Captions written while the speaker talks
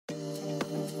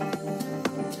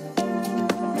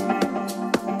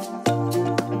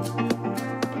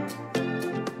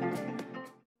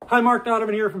Hi, Mark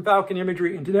Donovan here from Falcon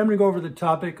Imagery, and today I'm going to go over the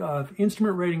topic of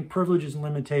instrument rating privileges and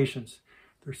limitations.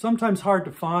 They're sometimes hard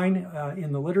to find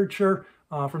in the literature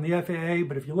from the FAA,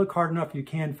 but if you look hard enough, you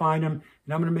can find them.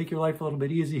 And I'm going to make your life a little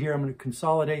bit easy here. I'm going to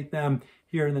consolidate them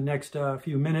here in the next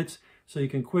few minutes so you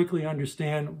can quickly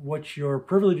understand what your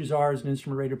privileges are as an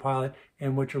instrument rated pilot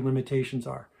and what your limitations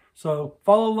are. So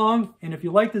follow along, and if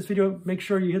you like this video, make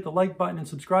sure you hit the like button and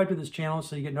subscribe to this channel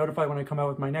so you get notified when I come out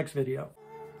with my next video.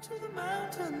 To the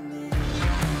mountain.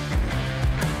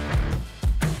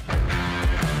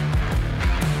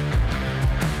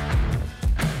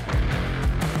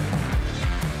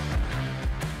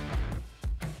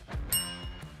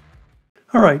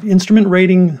 All right, instrument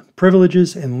rating,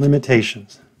 privileges, and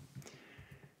limitations.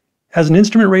 As an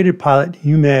instrument rated pilot,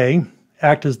 you may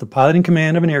act as the pilot in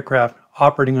command of an aircraft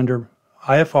operating under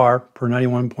IFR per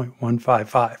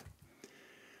 91.155.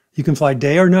 You can fly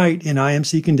day or night in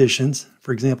IMC conditions,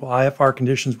 for example, IFR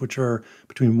conditions, which are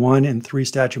between 1 and 3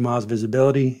 statute miles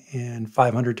visibility and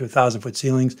 500 to 1,000 foot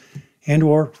ceilings, and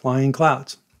or flying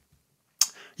clouds.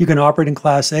 You can operate in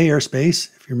Class A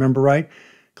airspace. If you remember right,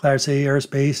 Class A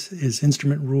airspace is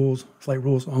instrument rules, flight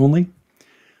rules only.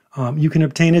 You can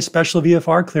obtain a special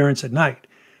VFR clearance at night.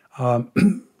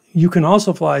 You can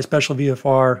also fly special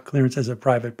VFR clearance as a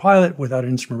private pilot without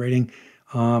an instrument rating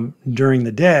during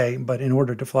the day, but in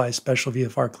order to fly special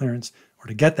VFR clearance or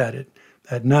to get that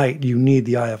at night, you need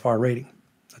the IFR rating.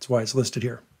 That's why it's listed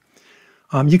here.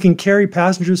 You can carry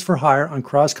passengers for hire on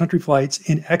cross-country flights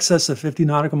in excess of 50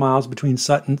 nautical miles between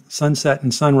sunset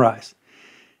and sunrise,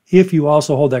 if you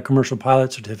also hold that commercial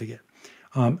pilot certificate.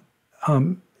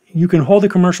 You can hold a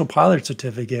commercial pilot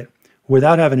certificate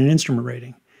without having an instrument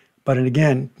rating. But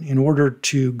again, in order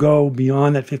to go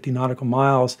beyond that 50 nautical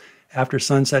miles after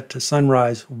sunset to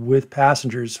sunrise with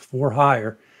passengers for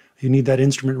hire, you need that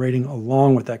instrument rating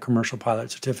along with that commercial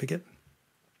pilot certificate.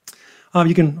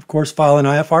 You can, of course, file an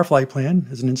IFR flight plan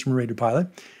as an instrument rated pilot.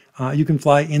 You can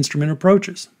fly instrument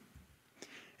approaches.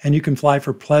 And you can fly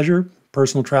for pleasure,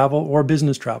 personal travel, or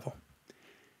business travel.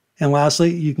 And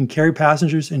lastly, you can carry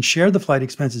passengers and share the flight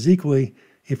expenses equally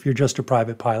if you're just a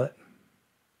private pilot.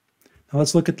 Now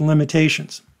let's look at the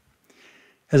limitations.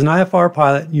 As an IFR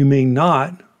pilot, you may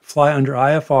not fly under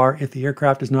IFR if the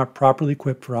aircraft is not properly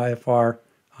equipped for IFR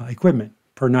equipment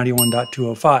per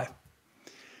 91.205.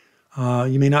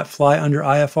 You may not fly under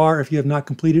IFR if you have not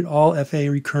completed all FAA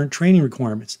recurrent training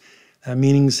requirements. That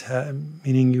meaning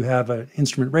you have an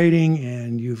instrument rating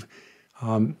and you've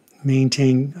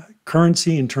maintained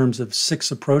currency in terms of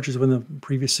 6 approaches within the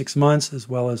previous 6 months, as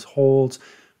well as holds,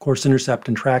 course intercept,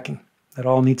 and tracking. That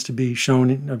all needs to be shown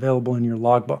and available in your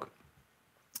logbook.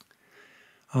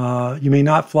 You may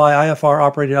not fly IFR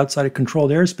operated outside of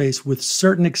controlled airspace with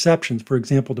certain exceptions. For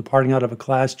example, departing out of a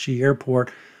Class G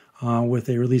airport with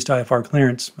a released IFR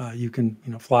clearance, you can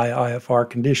fly IFR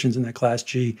conditions in that Class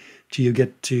G till you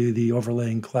get to the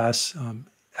overlaying Class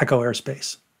Echo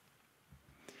airspace.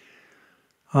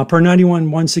 Per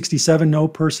 91.167, no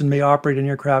person may operate an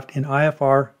aircraft in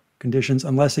IFR conditions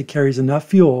unless it carries enough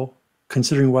fuel,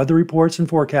 considering weather reports and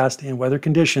forecast and weather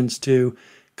conditions, to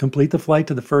complete the flight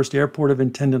to the first airport of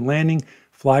intended landing,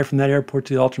 fly from that airport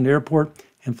to the alternate airport,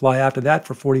 and fly after that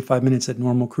for 45 minutes at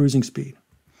normal cruising speed.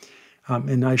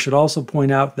 And I should also point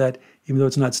out that even though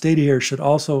it's not stated here, you should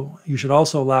also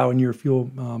allow in your fuel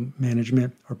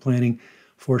management or planning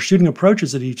for shooting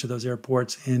approaches at each of those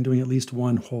airports and doing at least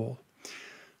one hold.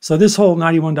 So this whole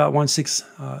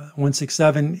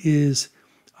 91.167 is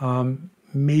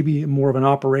maybe more of an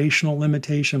operational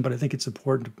limitation, but I think it's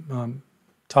important to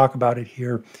talk about it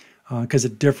here because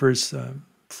it differs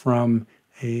from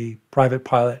a private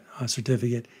pilot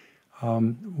certificate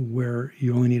where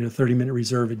you only need a 30-minute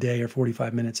reserve a day or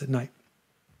 45 minutes at night.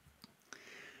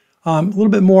 A little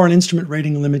bit more on instrument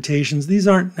rating limitations. These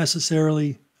aren't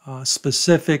necessarily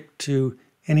specific to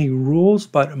any rules,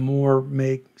 but more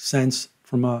make sense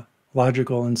from a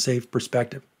logical and safe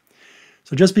perspective.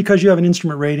 So just because you have an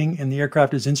instrument rating and the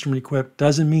aircraft is instrument equipped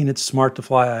doesn't mean it's smart to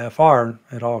fly IFR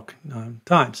at all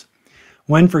times.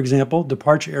 When, for example,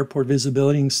 departure airport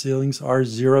visibility and ceilings are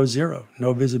 0,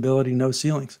 no visibility, no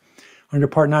ceilings. Under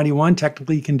Part 91,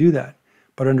 technically you can do that,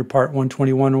 but under Part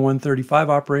 121 or 135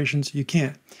 operations, you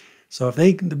can't. So if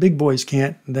the big boys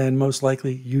can't, then most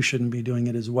likely you shouldn't be doing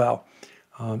it as well.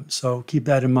 So keep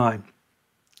that in mind.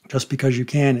 Just because you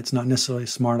can, it's not necessarily a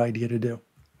smart idea to do.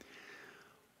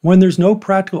 When there's no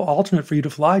practical alternate for you to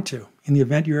fly to, in the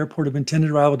event your airport of intended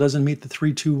arrival doesn't meet the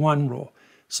 3-2-1 rule.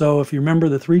 So if you remember,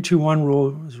 the 3-2-1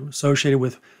 rule is associated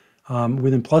with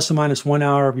within plus or minus 1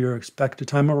 hour of your expected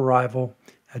time of arrival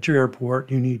at your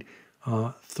airport, you need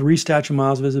 3 statute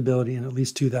miles visibility, and at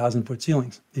least 2,000-foot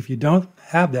ceilings. If you don't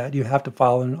have that, you have to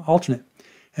follow an alternate.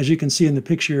 As you can see in the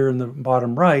picture in the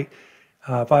bottom right,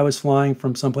 if I was flying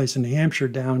from someplace in New Hampshire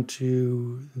down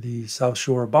to the South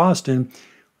Shore of Boston,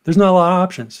 there's not a lot of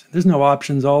options. There's no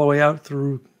options all the way out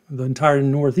through the entire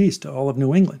Northeast to all of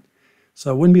New England.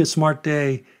 So it wouldn't be a smart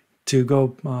day to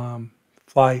go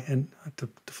fly an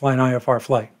IFR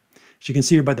flight. As you can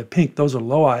see here by the pink, those are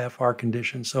low IFR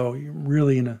conditions. So you're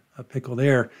really in a pickle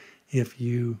there if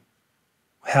you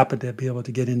happen to be able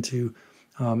to get into,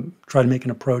 try to make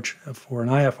an approach for an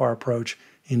IFR approach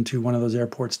into one of those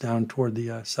airports down toward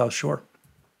the South Shore.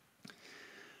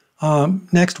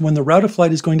 Next, when the route of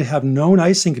flight is going to have known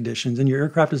icing conditions and your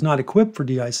aircraft is not equipped for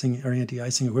de-icing or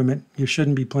anti-icing equipment, you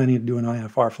shouldn't be planning to do an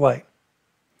IFR flight.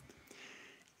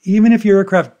 Even if your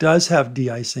aircraft does have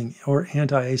de-icing or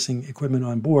anti-icing equipment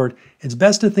on board, it's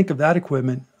best to think of that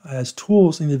equipment as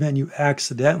tools in the event you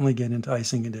accidentally get into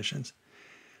icing conditions.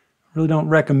 I really don't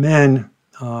recommend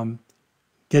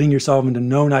getting yourself into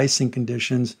known icing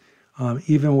conditions,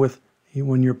 even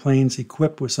when your plane's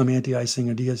equipped with some anti-icing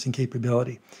or de-icing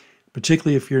capability,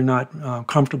 particularly if you're not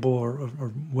comfortable or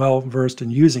well-versed in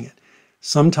using it.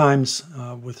 Sometimes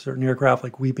with certain aircraft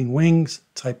like Weeping Wings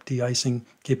type de-icing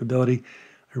capability,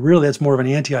 really that's more of an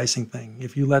anti-icing thing.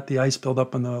 If you let the ice build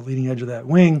up on the leading edge of that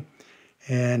wing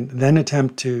and then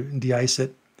attempt to de-ice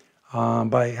it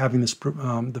by having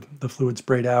the fluid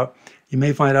sprayed out, you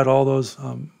may find out all those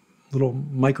little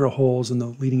micro holes in the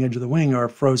leading edge of the wing are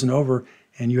frozen over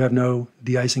and you have no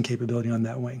de-icing capability on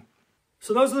that wing.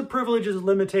 So those are the privileges and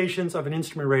limitations of an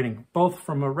instrument rating, both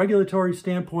from a regulatory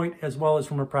standpoint as well as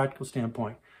from a practical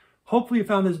standpoint. Hopefully you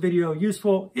found this video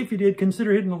useful. If you did,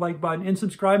 consider hitting the like button and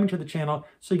subscribing to the channel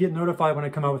so you get notified when I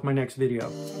come out with my next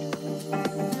video.